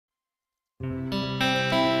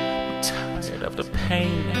tired of the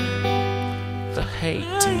pain, the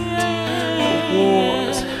hate, the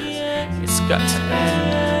wars. It's got to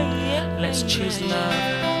end. Let's choose love.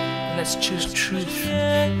 Let's choose truth.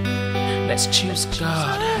 Let's choose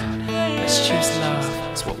God. Let's choose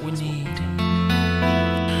love. It's what we need.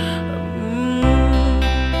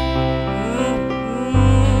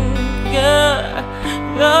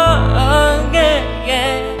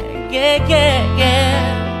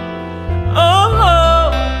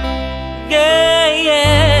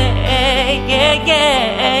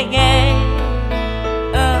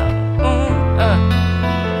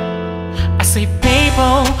 I see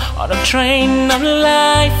people on the train of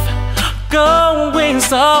life, going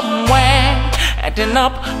somewhere, ending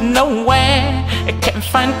up nowhere. It can't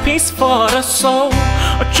find peace for the soul.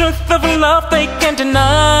 A truth of love they can't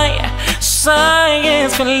deny.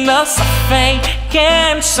 Science, philosophy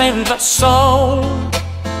can't save the soul.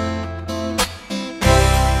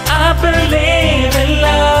 I believe in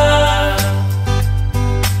love.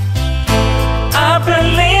 I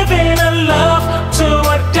believe in a love to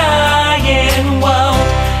a dying world.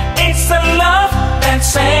 It's a love that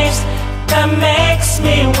saves, that makes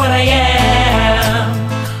me what I am.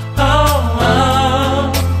 Oh,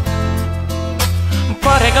 oh.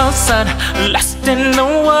 Prodigal son, lost in the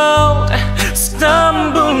world,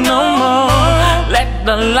 stumble no more. Let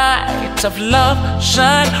the light of love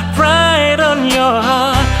shine bright on your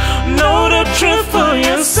heart. Know the truth for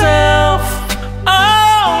yourself.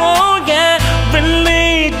 Oh yeah,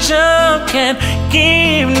 religion can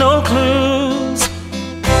give no clues.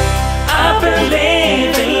 I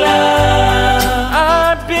believe in love.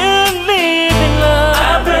 I believe in love.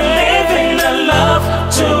 I believe in a love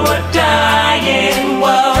to a dying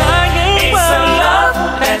world. It's a love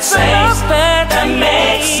that saves, that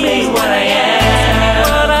makes me what I am.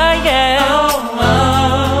 Oh, oh.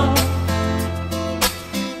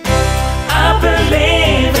 I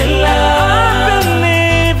believe in love. I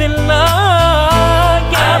believe in love.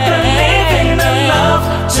 I believe in a love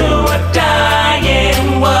to a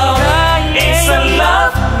dying world. It's a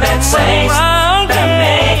love that saves, that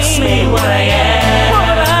makes me what I am.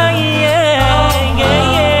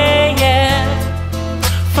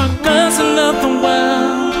 For God so loved the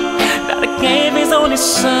world that He gave His only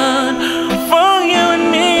Son for you and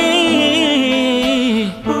me.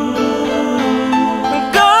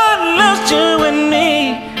 God loves you and me.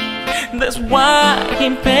 That's why He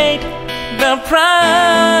paid the price.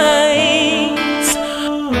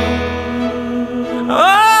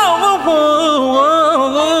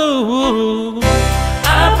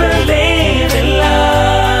 I believe in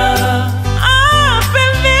love. I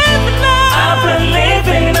believe in love. I believe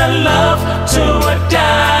in a love to a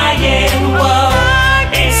dying world.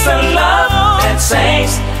 It's a love that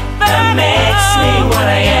saves, that makes me what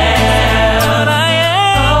I am.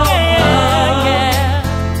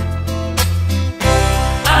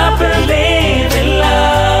 I believe in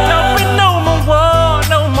love. No more war,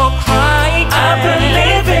 no more crying. I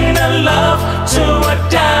believe in a love to a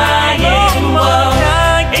dying world.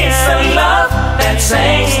 It's a love that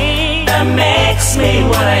saves, that makes me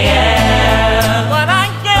what I am. What I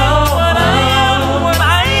am, what I am, what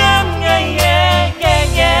I am, yeah, yeah,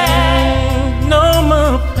 yeah. No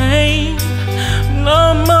more pain,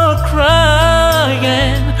 no more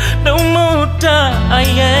crying, no more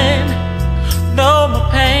dying, no more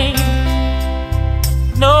pain,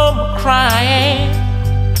 no more crying.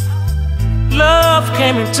 Love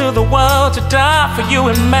came into the world to die for you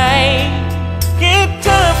and me. It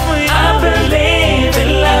died for you. I believe in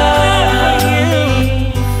love.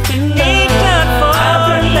 He died for I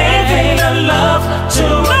believe in a love to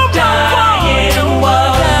a dying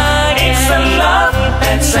world. It's a love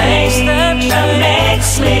that saves, that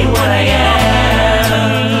makes me what I am.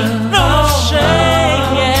 No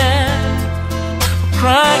shame,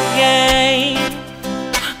 crying,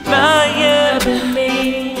 lying,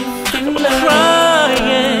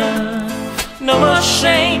 crying. No more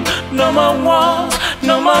shame, no more walls,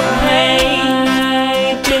 no more pain,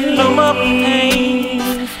 no more pain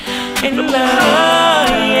in love.